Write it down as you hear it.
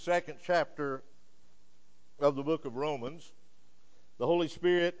Second chapter of the book of Romans, the Holy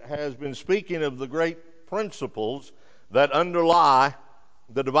Spirit has been speaking of the great principles that underlie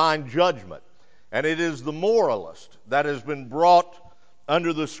the divine judgment. And it is the moralist that has been brought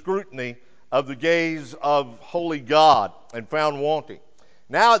under the scrutiny of the gaze of holy God and found wanting.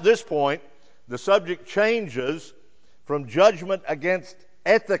 Now at this point, the subject changes from judgment against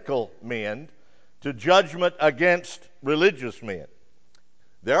ethical men to judgment against religious men.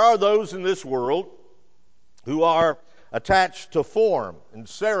 There are those in this world who are attached to form and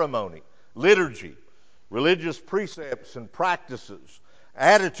ceremony, liturgy, religious precepts and practices,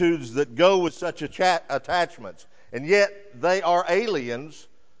 attitudes that go with such attachments, and yet they are aliens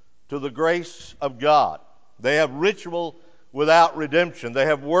to the grace of God. They have ritual without redemption. They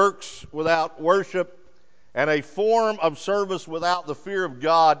have works without worship, and a form of service without the fear of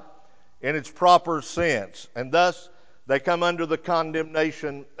God in its proper sense. And thus, they come under the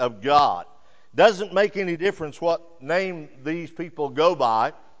condemnation of God. Doesn't make any difference what name these people go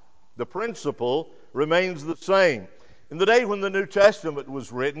by. The principle remains the same. In the day when the New Testament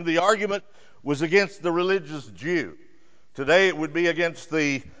was written, the argument was against the religious Jew. Today it would be against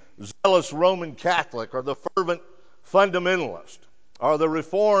the zealous Roman Catholic or the fervent fundamentalist or the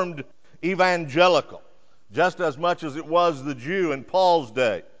reformed evangelical, just as much as it was the Jew in Paul's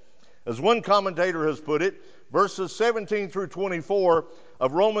day. As one commentator has put it, verses 17 through 24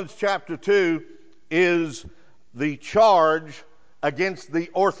 of Romans chapter 2 is the charge against the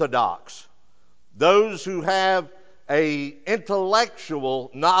orthodox, those who have an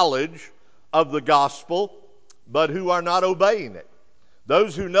intellectual knowledge of the gospel, but who are not obeying it.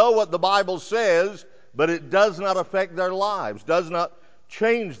 Those who know what the Bible says, but it does not affect their lives, does not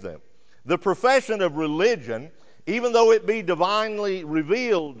change them. The profession of religion, even though it be divinely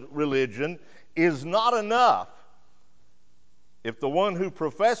revealed religion, is not enough if the one who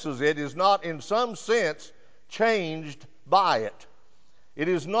professes it is not in some sense changed by it. It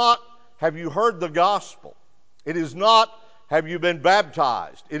is not, have you heard the gospel? It is not, have you been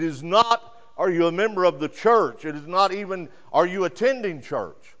baptized? It is not, are you a member of the church? It is not even, are you attending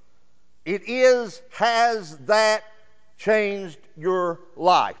church? It is, has that changed your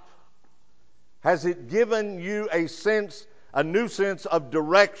life? Has it given you a new sense of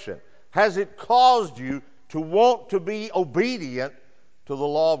direction? Has it caused you to want to be obedient to the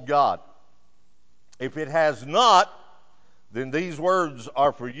law of God? If it has not, then these words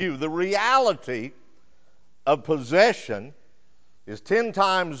are for you. The reality of possession is 10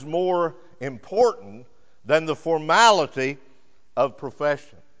 times more important than the formality of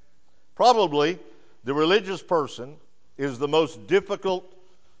profession. Probably the religious person is the most difficult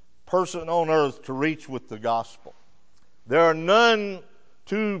person on earth to reach with the gospel. There are none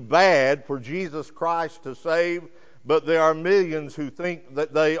too bad for Jesus Christ to save, but there are millions who think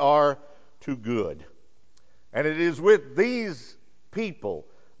that they are too good. And it is with these people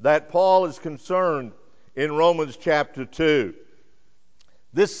that Paul is concerned in Romans chapter 2.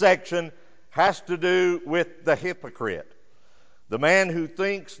 This section has to do with the hypocrite, the man who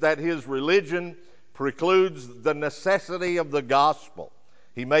thinks that his religion precludes the necessity of the gospel.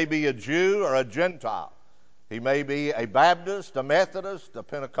 He may be a Jew or a Gentile. He may be a Baptist, a Methodist, a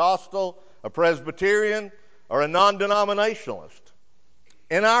Pentecostal, a Presbyterian, or a non-denominationalist.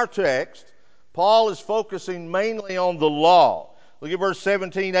 In our text, Paul is focusing mainly on the law. Look at verse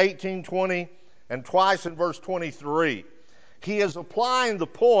 17, 18, 20, and twice in verse 23. He is applying the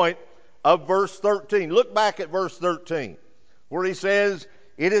point of verse 13. Look back at verse 13, where he says,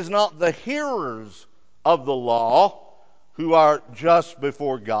 "It is not the hearers of the law who are just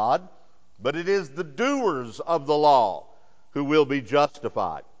before God, but it is the doers of the law who will be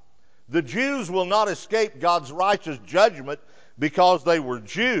justified." The Jews will not escape God's righteous judgment because they were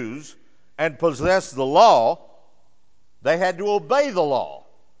Jews and possessed the law. They had to obey the law.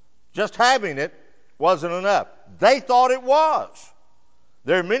 Just having it wasn't enough. They thought it was.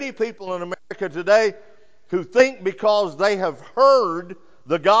 There are many people in America today who think because they have heard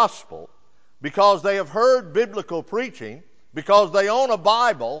the gospel, because they have heard biblical preaching, because they own a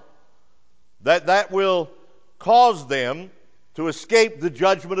Bible, that will cause them to escape the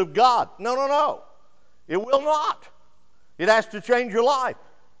judgment of God. No. It will not. It has to change your life.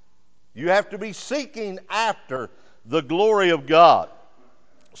 You have to be seeking after the glory of God.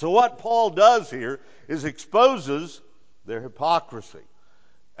 So what Paul does here is exposes their hypocrisy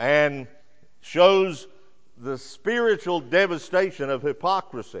and shows the spiritual devastation of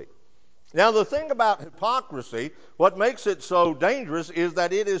hypocrisy. Now the thing about hypocrisy, what makes it so dangerous is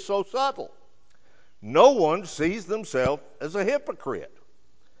that it is so subtle. No one sees themselves as a hypocrite.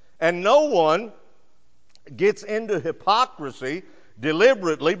 And no one gets into hypocrisy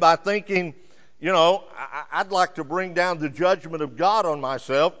deliberately by thinking, I'd like to bring down the judgment of God on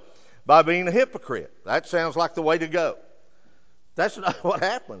myself by being a hypocrite. That sounds like the way to go. That's not what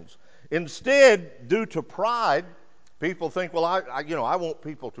happens. Instead, due to pride, people think, well, I want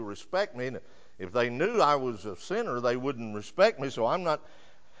people to respect me. And if they knew I was a sinner, they wouldn't respect me. So I'm not,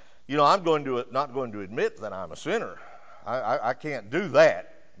 I'm not going to admit that I'm a sinner. I can't do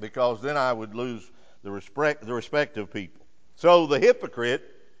that because then I would lose the respect of people. So the hypocrite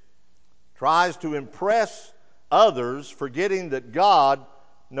tries to impress others, forgetting that God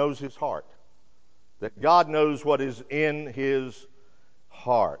knows his heart, that God knows what is in his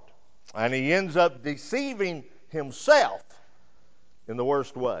heart. And he ends up deceiving himself in the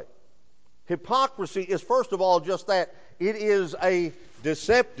worst way. Hypocrisy is, first of all, just that. It is a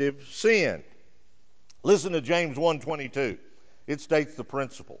deceptive sin. Listen to James 1:22. It states the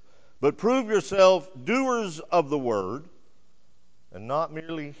principle. But prove yourself doers of the word and not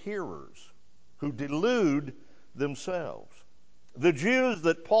merely hearers who delude themselves. The Jews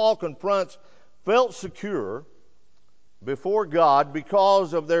that Paul confronts felt secure before God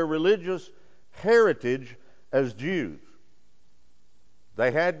because of their religious heritage as Jews.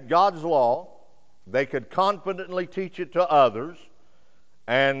 They had God's law. They could confidently teach it to others.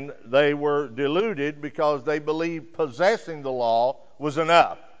 And they were deluded because they believed possessing the law was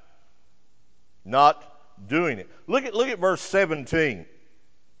enough, not doing it. Look at verse 17.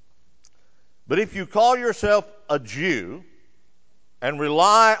 But if you call yourself a Jew and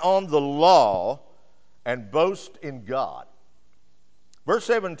rely on the law and boast in God. Verse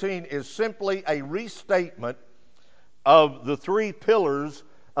 17 is simply a restatement of the three pillars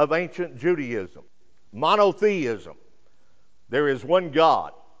of ancient Judaism. Monotheism. There is one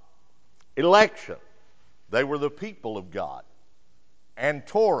God. Election. They were the people of God. And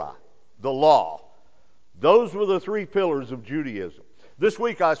Torah, the law. Those were the three pillars of Judaism. This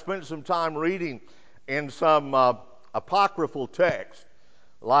week I spent some time reading in some apocryphal texts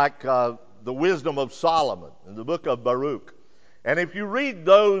like the Wisdom of Solomon in the book of Baruch. And if you read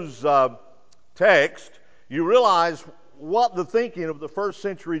those texts, you realize what the thinking of the first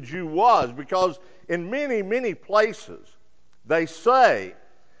century Jew was, because in many, many places they say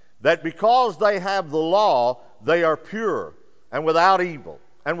that because they have the law, they are pure and without evil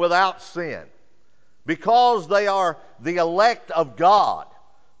and without sin. Because they are the elect of God,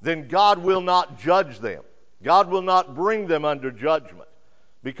 then God will not judge them. God will not bring them under judgment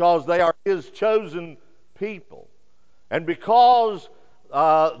because they are his chosen people. And because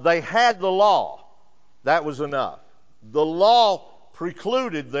they had the law, that was enough. The law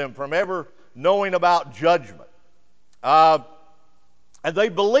precluded them from ever knowing about judgment. And they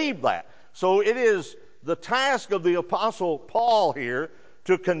believed that. So it is the task of the Apostle Paul here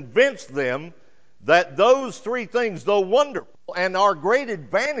to convince them that those three things, though wonderful and are great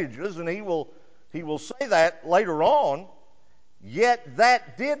advantages, and he will say that later on, yet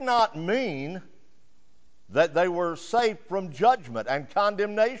that did not mean that they were safe from judgment and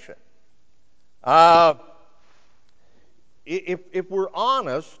condemnation. If we're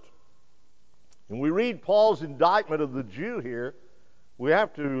honest, and we read Paul's indictment of the Jew here, we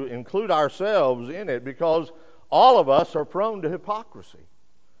have to include ourselves in it because all of us are prone to hypocrisy.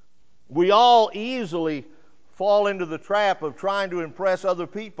 We all easily fall into the trap of trying to impress other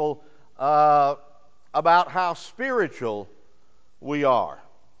people about how spiritual we are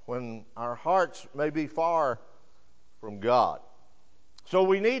when our hearts may be far from God. So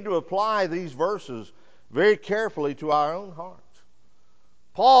we need to apply these verses very carefully to our own hearts.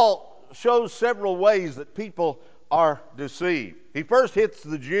 Paul shows several ways that people are deceived. He first hits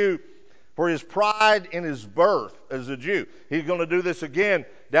the Jew for his pride in his birth as a Jew. He's going to do this again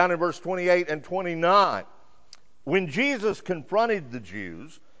down in verse 28 and 29. When Jesus confronted the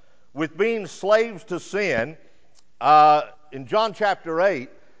Jews with being slaves to sin, in John chapter 8,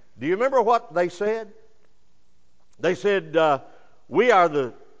 do you remember what they said? They said, we are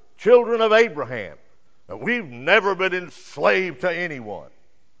the children of Abraham, and we've never been enslaved to anyone.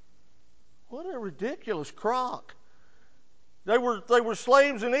 What a ridiculous crock. They were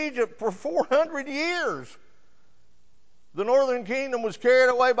slaves in Egypt for 400 years. The northern kingdom was carried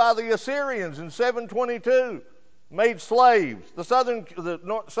away by the Assyrians in 722, made slaves. The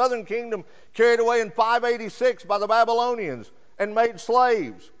southern kingdom carried away in 586 by the Babylonians and made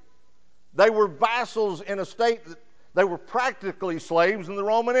slaves. They were vassals in a state that they were practically slaves in the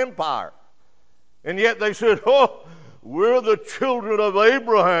Roman Empire. And yet they said, we're the children of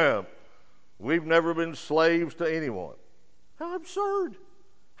Abraham. We've never been slaves to anyone. How absurd.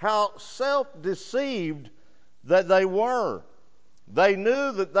 How self-deceived that they were. They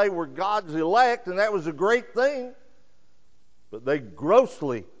knew that they were God's elect, and that was a great thing. but they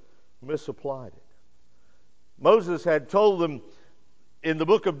grossly misapplied it. Moses had told them in the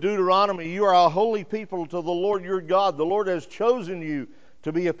book of Deuteronomy, "You are a holy people to the Lord your God. The Lord has chosen you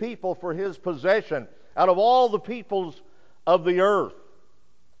to be a people for His possession out of all the peoples of the earth."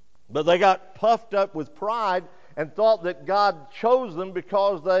 But they got puffed up with pride and thought that God chose them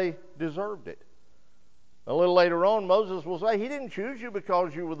because they deserved it. A little later on, Moses will say, He didn't choose you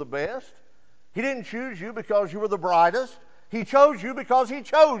because you were the best. He didn't choose you because you were the brightest. He chose you because He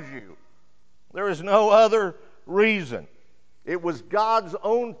chose you. There is no other reason. It was God's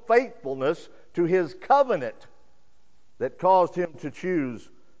own faithfulness to His covenant that caused Him to choose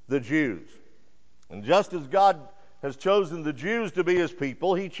the Jews. And just as God has chosen the Jews to be His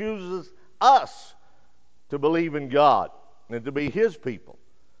people, He chooses us to believe in God and to be His people.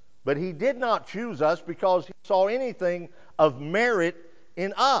 But He did not choose us because He saw anything of merit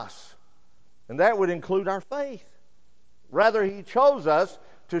in us. And that would include our faith. Rather, He chose us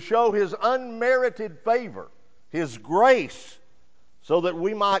to show His unmerited favor, His grace, so that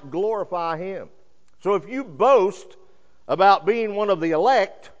we might glorify Him. So if you boast about being one of the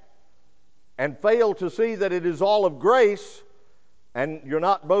elect and fail to see that it is all of grace, and you're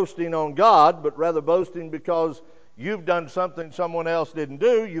not boasting on God, but rather boasting because you've done something someone else didn't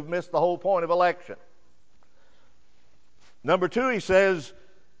do, you've missed the whole point of election. Number 2, he says,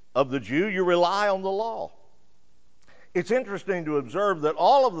 of the Jew, you rely on the law. It's interesting to observe that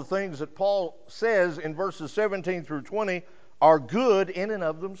all of the things that Paul says in verses 17 through 20 are good in and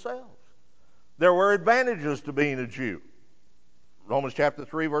of themselves. There were advantages to being a Jew. Romans chapter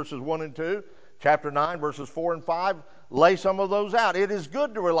 3, verses 1 and 2, chapter 9, verses 4 and 5, lay some of those out. It is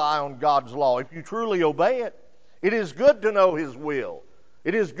good to rely on God's law if you truly obey it. It is good to know His will.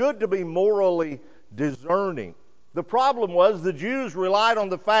 It is good to be morally discerning. The problem was the Jews relied on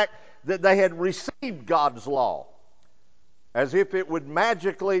the fact that they had received God's law, as if it would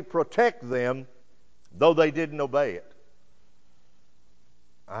magically protect them, though they didn't obey it.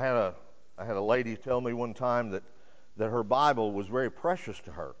 I had a lady tell me one time that her Bible was very precious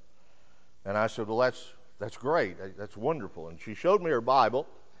to her. And I said, well, that's great. That's wonderful. And she showed me her Bible,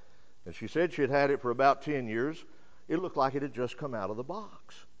 and she said she had had it for about 10 years. It looked like it had just come out of the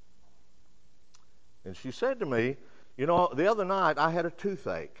box. And she said to me, you know, the other night I had a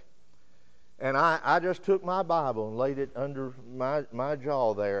toothache. And I just took my Bible and laid it under my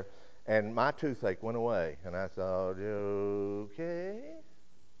jaw there, and my toothache went away. And I thought, okay.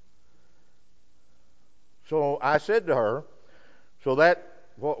 So I said to her, so that,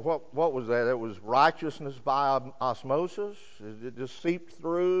 what was that? It was righteousness by osmosis? It just seeped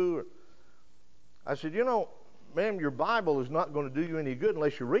through? I said, you know, ma'am, your Bible is not going to do you any good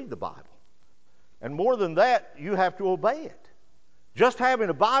unless you read the Bible. And more than that, you have to obey it. Just having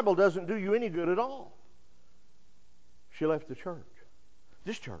a Bible doesn't do you any good at all. She left the church,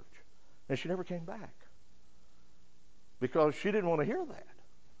 this church, and she never came back because she didn't want to hear that.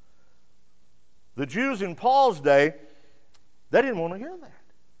 The Jews in Paul's day, they didn't want to hear that.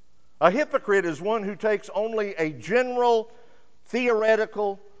 A hypocrite is one who takes only a general,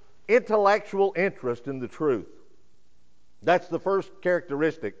 theoretical, intellectual interest in the truth. That's the first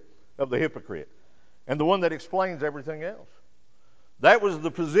characteristic of the hypocrite, and the one that explains everything else. That was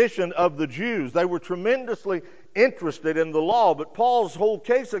the position of the Jews. They were tremendously interested in the law, but Paul's whole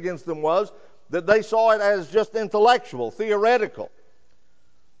case against them was that they saw it as just intellectual, theoretical.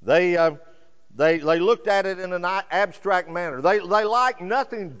 They looked at it in an abstract manner. They liked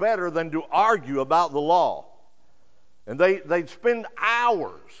nothing better than to argue about the law. And they'd spend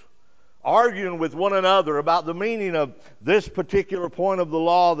hours arguing with one another about the meaning of this particular point of the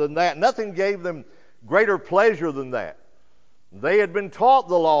law than that. Nothing gave them greater pleasure than that. They had been taught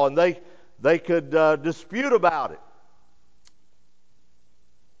the law, and they could dispute about it.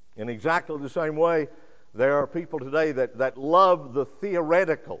 In exactly the same way, there are people today that love the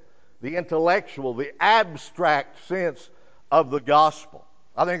theoretical, the intellectual, the abstract sense of the gospel.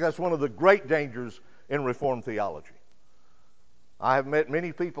 I think that's one of the great dangers in Reformed theology. I have met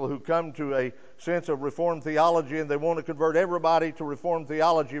many people who come to a sense of Reformed theology and they want to convert everybody to Reformed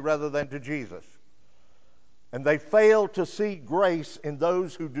theology rather than to Jesus. And they fail to see grace in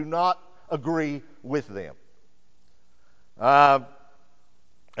those who do not agree with them. And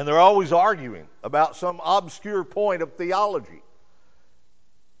they're always arguing about some obscure point of theology.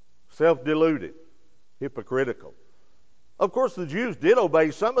 Self-deluded, hypocritical. Of course, the Jews did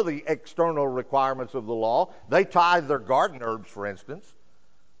obey some of the external requirements of the law. They tithed their garden herbs, for instance.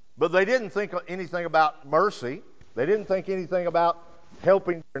 But they didn't think anything about mercy. They didn't think anything about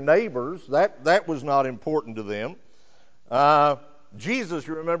helping their neighbors. That was not important to them. Jesus,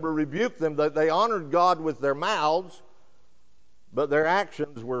 you remember, rebuked them that they honored God with their mouths, but their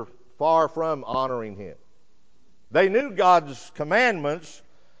actions were far from honoring him. They knew God's commandments,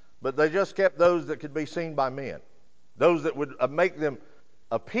 but they just kept those that could be seen by men, those that would make them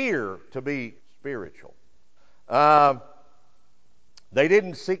appear to be spiritual. They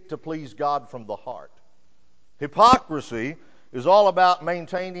didn't seek to please God from the heart. Hypocrisy is all about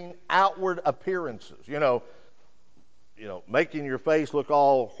maintaining outward appearances. Making your face look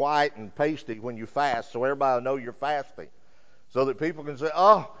all white and pasty when you fast, so everybody will know you're fasting, so that people can say,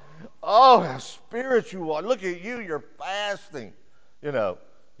 "Oh, how spiritual you are! Look at you, you're fasting."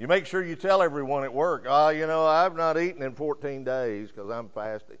 You make sure you tell everyone at work, "I've not eaten in 14 days because I'm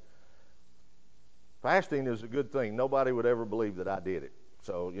fasting." Fasting is a good thing. Nobody would ever believe that I did it.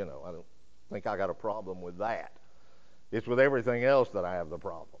 So, I don't think I got a problem with that. It's with everything else that I have the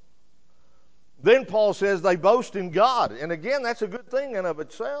problem. Then Paul says they boast in God. And again, that's a good thing in of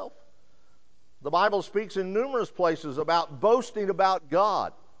itself. The Bible speaks in numerous places about boasting about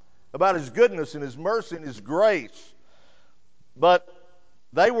God, about His goodness and His mercy and His grace. But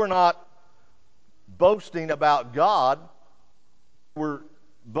they were not boasting about God. They were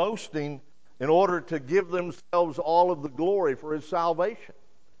boasting in order to give themselves all of the glory for His salvation.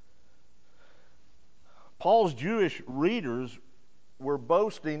 Paul's Jewish readers were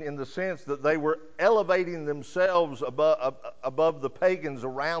boasting in the sense that they were elevating themselves above the pagans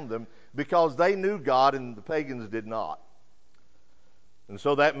around them because they knew God and the pagans did not. And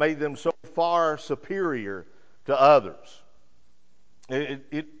so that made them so far superior to others.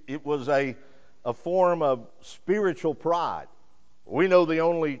 It was a form of spiritual pride. We know the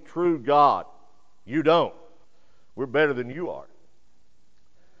only true God. You don't. We're better than you are.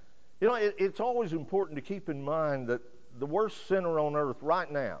 It's always important to keep in mind that the worst sinner on earth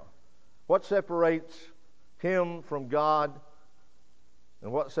right now, what separates him from God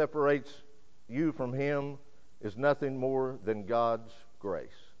and what separates you from him is nothing more than God's grace.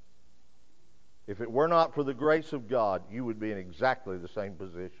 If it were not for the grace of God, you would be in exactly the same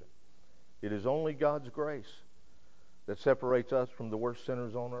position. It is only God's grace that separates us from the worst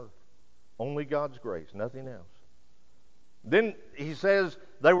sinners on earth. Only God's grace, nothing else. Then he says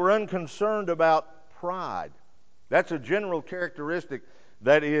they were unconcerned about pride. That's a general characteristic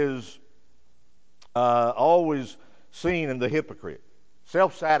that is always seen in the hypocrite.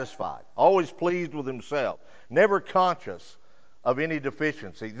 Self-satisfied, always pleased with himself, never conscious of any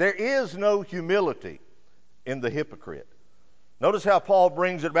deficiency. There is no humility in the hypocrite. Notice how Paul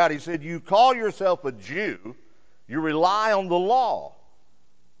brings it about. He said, you call yourself a Jew, you rely on the law.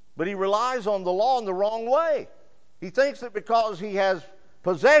 But he relies on the law in the wrong way. He thinks that because he has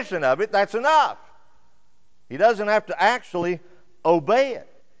possession of it, that's enough. He doesn't have to actually obey it.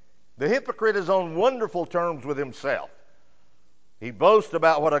 The hypocrite is on wonderful terms with himself. He boasts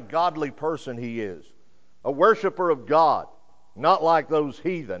about what a godly person he is, a worshiper of God, not like those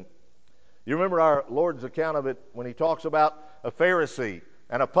heathen. You remember our Lord's account of it when he talks about a Pharisee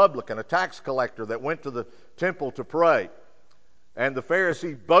and a publican, a tax collector that went to the temple to pray. And the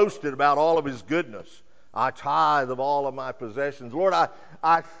Pharisee boasted about all of his goodness. I tithe of all of my possessions. Lord,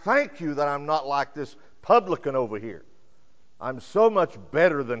 I thank you that I'm not like this publican over here. I'm so much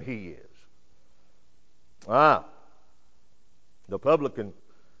better than he is. The publican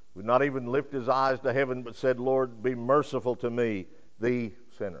would not even lift his eyes to heaven, but said, Lord, be merciful to me, the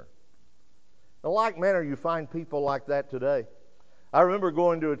sinner. In like manner, you find people like that today. I remember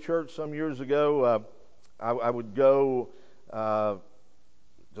going to a church some years ago. I would go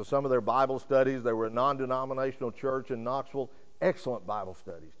to some of their Bible studies. They were a non-denominational church in Knoxville. Excellent Bible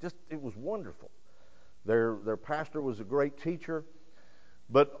studies. It was wonderful. Their pastor was a great teacher.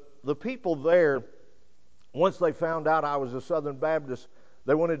 But the people there, once they found out I was a Southern Baptist,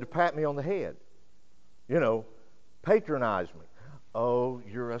 they wanted to pat me on the head. Patronize me. Oh,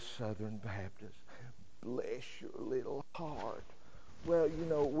 you're a Southern Baptist. Bless your little heart. Well,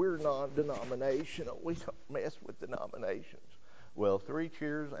 we're non-denominational. We don't mess with denominations. Well, 3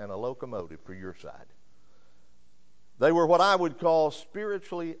 cheers and a locomotive for your side. They were what I would call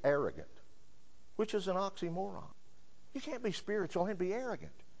spiritually arrogant, which is an oxymoron. You can't be spiritual and be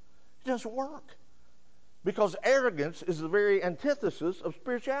arrogant. It doesn't work. Because arrogance is the very antithesis of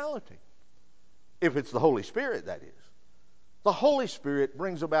spirituality. If it's the Holy Spirit, that is. The Holy Spirit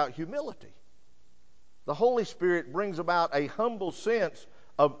brings about humility. The Holy Spirit brings about a humble sense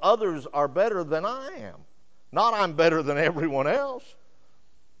of others are better than I am. Not I'm better than everyone else.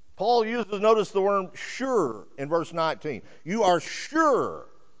 Paul notice the word sure in verse 19. You are sure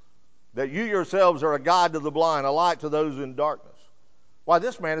that you yourselves are a guide to the blind, a light to those in darkness. Why,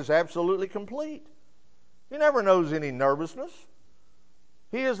 this man is absolutely complete. He never knows any nervousness.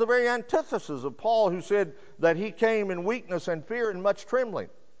 He is the very antithesis of Paul, who said that he came in weakness and fear and much trembling.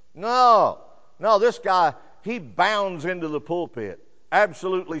 No, this guy, he bounds into the pulpit,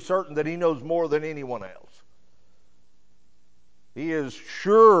 absolutely certain that he knows more than anyone else. He is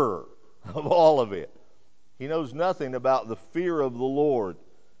sure of all of it. He knows nothing about the fear of the Lord.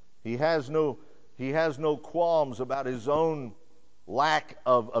 He has no qualms about his own lack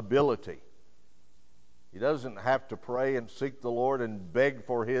of ability. He doesn't have to pray and seek the Lord and beg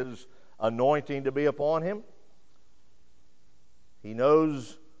for His anointing to be upon him. He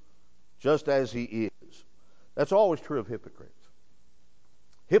knows just as he is. That's always true of hypocrites.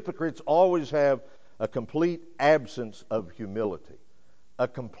 Hypocrites always have a complete absence of humility, a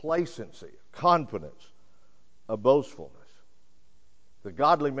complacency, confidence, a boastfulness. The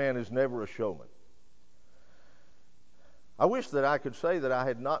godly man is never a showman. I wish that I could say that I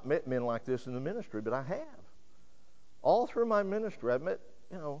had not met men like this in the ministry, but I have. All through my ministry, I've met,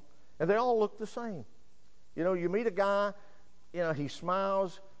 and they all look the same. You meet a guy, he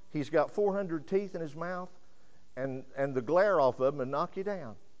smiles, he's got 400 teeth in his mouth, and the glare off of him will knock you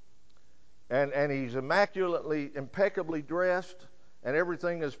down. And he's impeccably dressed, and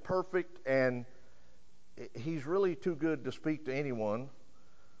everything is perfect, and he's really too good to speak to anyone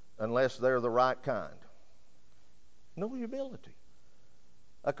unless they're the right kind. No humility,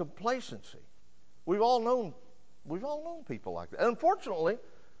 a complacency. We've all known people like that. Unfortunately,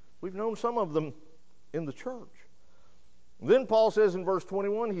 we've known some of them in the church. Then Paul says in verse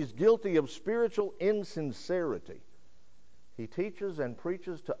 21, he's guilty of spiritual insincerity. He teaches and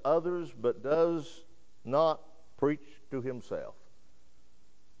preaches to others, but does not preach to himself.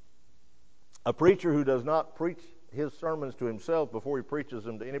 A preacher who does not preach his sermons to himself before he preaches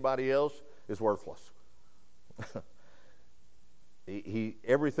them to anybody else is worthless.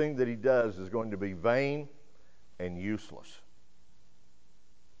 Everything that he does is going to be vain and useless.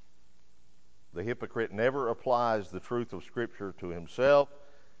 The hypocrite never applies the truth of Scripture to himself.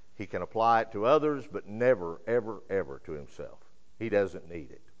 He can apply it to others, but never, ever, ever to himself. He doesn't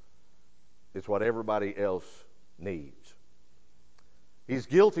need it. It's what everybody else needs. He's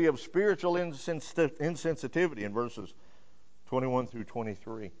guilty of spiritual insensitivity in verses 21 through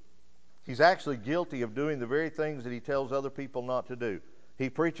 23. He's actually guilty of doing the very things that he tells other people not to do. He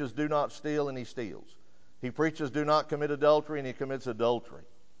preaches, do not steal, and he steals. He preaches, do not commit adultery, and he commits adultery.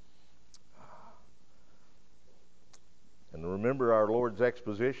 And remember our Lord's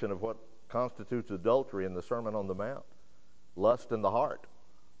exposition of what constitutes adultery in the Sermon on the Mount. Lust in the heart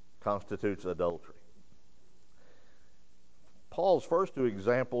constitutes adultery. Paul's first two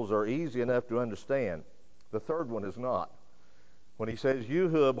examples are easy enough to understand. The third one is not. When he says, you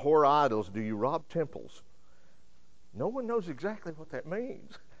who abhor idols, do you rob temples? No one knows exactly what that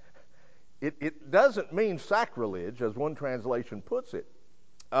means. It doesn't mean sacrilege, as one translation puts it.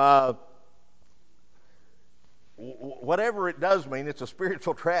 Whatever it does mean, it's a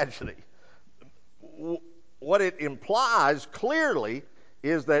spiritual tragedy. What it implies clearly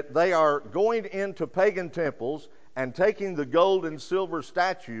is that they are going into pagan temples and taking the gold and silver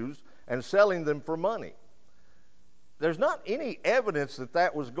statues and selling them for money. There's not any evidence that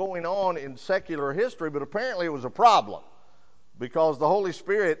that was going on in secular history, but apparently it was a problem because the Holy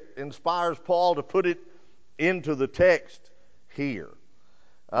Spirit inspires Paul to put it into the text here.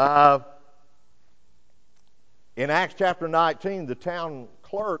 In Acts chapter 19, the town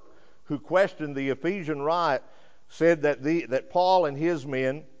clerk who questioned the Ephesian riot said that Paul and his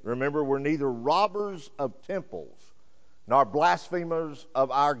men, remember, were neither robbers of temples nor blasphemers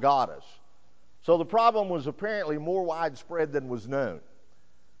of our goddess. So the problem was apparently more widespread than was known.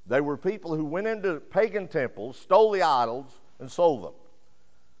 They were people who went into pagan temples, stole the idols, and sold them.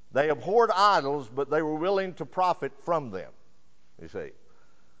 They abhorred idols, but they were willing to profit from them, you see.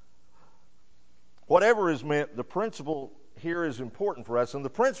 Whatever is meant, the principle here is important for us, and the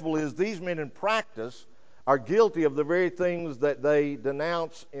principle is these men in practice are guilty of the very things that they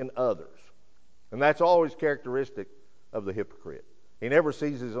denounce in others. And that's always characteristic of the hypocrite. He never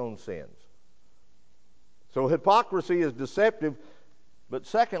sees his own sins. So hypocrisy is deceptive, but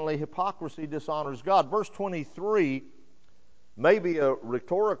secondly, hypocrisy dishonors God. Verse 23 may be a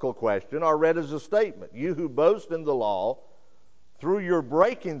rhetorical question or read as a statement. You who boast in the law, through your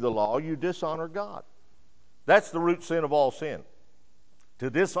breaking the law, you dishonor God. That's the root sin of all sin. To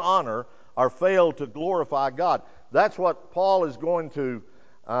dishonor or fail to glorify God. That's what Paul is going to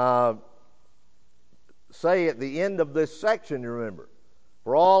say at the end of this section, you remember.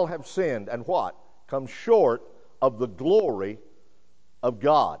 For all have sinned and what? Come short of the glory of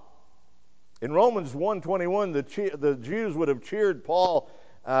God. In Romans 1:21, the Jews would have cheered Paul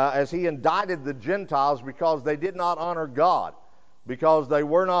as he indicted the Gentiles because they did not honor God. because they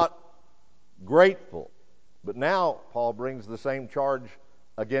were not grateful. But now Paul brings the same charge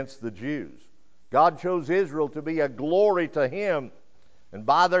against the Jews. God chose Israel to be a glory to him, and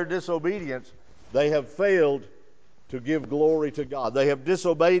by their disobedience, they have failed to give glory to God. They have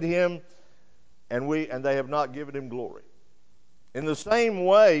disobeyed him, and they have not given him glory. In the same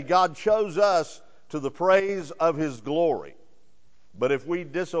way, God chose us to the praise of his glory. But if we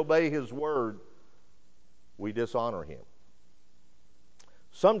disobey his word, we dishonor him.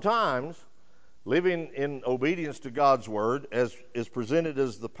 Sometimes, living in obedience to God's word is presented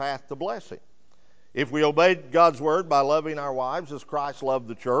as the path to blessing. If we obeyed God's word by loving our wives as Christ loved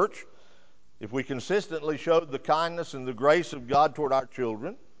the church, if we consistently showed the kindness and the grace of God toward our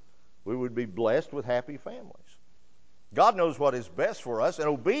children, we would be blessed with happy families. God knows what is best for us, and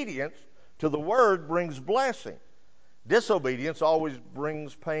obedience to the word brings blessing. Disobedience always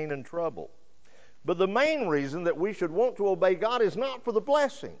brings pain and trouble. But the main reason that we should want to obey God is not for the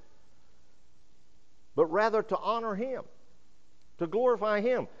blessing, but rather to honor him, to glorify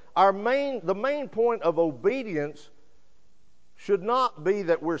him. The main point of obedience should not be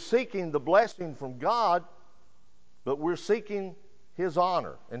that we're seeking the blessing from God, but we're seeking his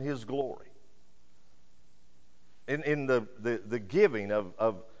honor and his glory. In the giving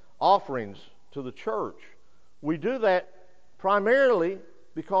of offerings to the church, we do that primarily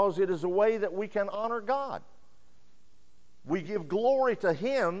because it is a way that we can honor God. We give glory to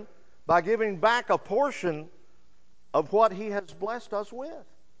him by giving back a portion of what he has blessed us with.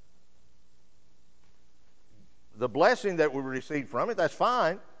 The blessing that we receive from it, that's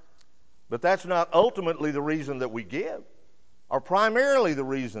fine, but that's not ultimately the reason that we give, or primarily the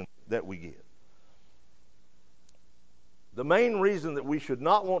reason that we give. The main reason that we should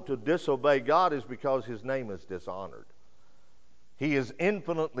not want to disobey God is because his name is dishonored. He is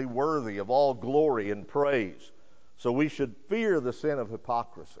infinitely worthy of all glory and praise. So we should fear the sin of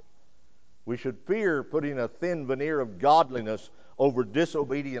hypocrisy. We should fear putting a thin veneer of godliness over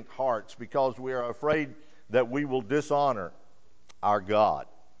disobedient hearts because we are afraid that we will dishonor our God.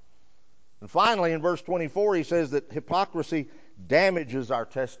 And finally, in verse 24, he says that hypocrisy damages our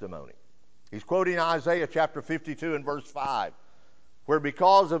testimony. He's quoting Isaiah chapter 52 and verse 5, where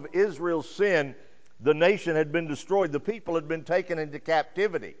because of Israel's sin, the nation had been destroyed. The people had been taken into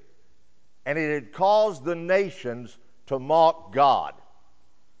captivity. And it had caused the nations to mock God.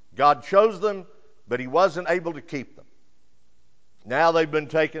 God chose them, but he wasn't able to keep them. Now they've been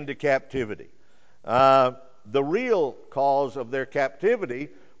taken to captivity. The real cause of their captivity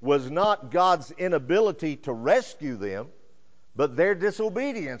was not God's inability to rescue them, but their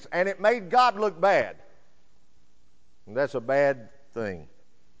disobedience. And it made God look bad. And that's a bad thing.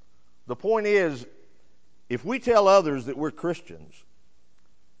 The point is, if we tell others that we're Christians,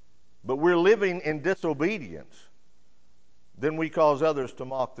 but we're living in disobedience, then we cause others to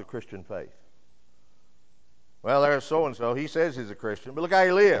mock the Christian faith. Well, there's so-and-so. He says he's a Christian, but look how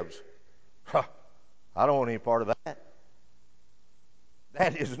he lives. I don't want any part of that.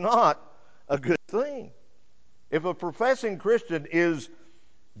 That is not a good thing. If a professing Christian is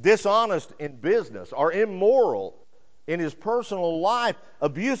dishonest in business or immoral in his personal life,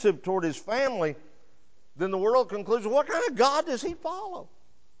 abusive toward his family, then the world concludes, what kind of God does he follow?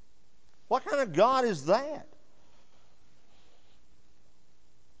 What kind of God is that?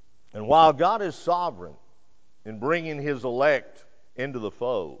 And while God is sovereign in bringing his elect into the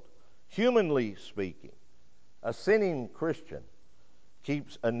fold, humanly speaking, a sinning Christian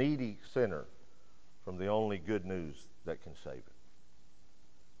keeps a needy sinner from the only good news that can save it.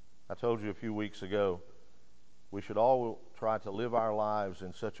 I told you a few weeks ago, we should all try to live our lives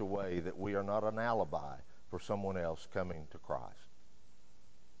in such a way that we are not an alibi for someone else coming to Christ.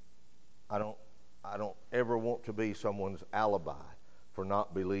 I don't ever want to be someone's alibi for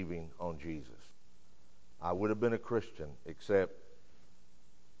not believing on Jesus. I would have been a Christian except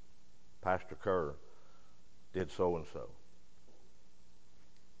Pastor Kerr did so-and-so.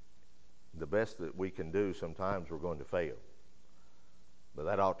 The best that we can do, sometimes we're going to fail. But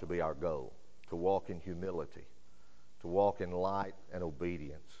that ought to be our goal, to walk in humility, to walk in light and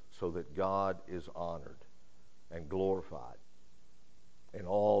obedience, so that God is honored and glorified in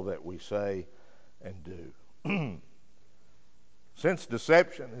all that we say and do. Since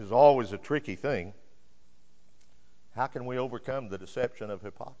deception is always a tricky thing, how can we overcome the deception of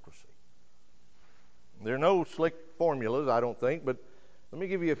hypocrisy? There are no slick formulas, I don't think, but let me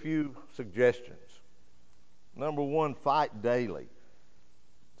give you a few suggestions. Number one, fight daily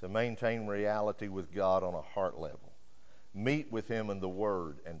to maintain reality with God on a heart level. Meet with him in the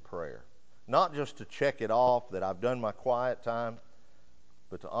Word and prayer. Not just to check it off that I've done my quiet time,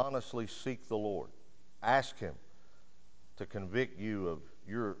 but to honestly seek the Lord. Ask him to convict you of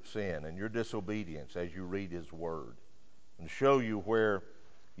your sin and your disobedience as you read His Word, and show you where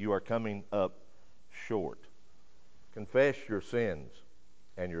you are coming up short. Confess your sins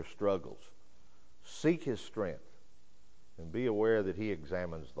and your struggles. Seek His strength, and be aware that He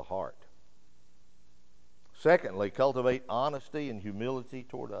examines the heart. Secondly, cultivate honesty and humility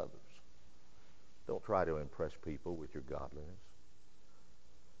toward others. Don't try to impress people with your godliness.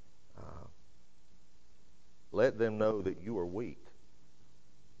 Let them know that you are weak,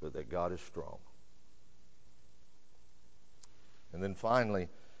 but that God is strong. And then finally,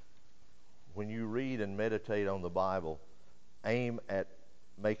 when you read and meditate on the Bible, aim at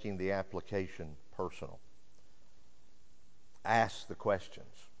making the application personal. Ask the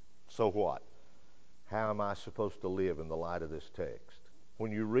questions. So what? How am I supposed to live in the light of this text?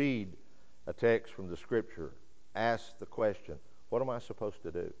 When you read a text from the Scripture, ask the question, what am I supposed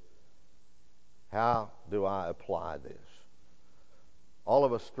to do? How do I apply this? All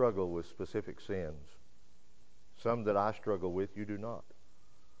of us struggle with specific sins. Some that I struggle with, you do not.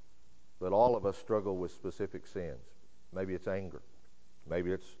 But all of us struggle with specific sins. Maybe it's anger.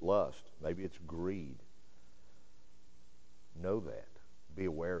 Maybe it's lust. Maybe it's greed. Know that. Be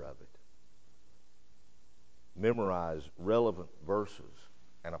aware of it. Memorize relevant verses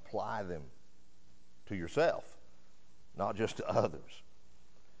and apply them to yourself, not just to others.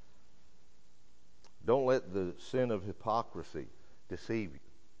 Don't let the sin of hypocrisy deceive you.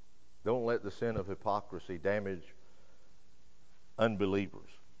 Don't let the sin of hypocrisy damage unbelievers.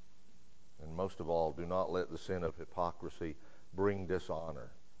 And most of all, do not let the sin of hypocrisy bring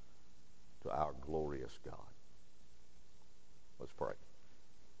dishonor to our glorious God. Let's pray.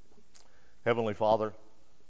 Heavenly Father,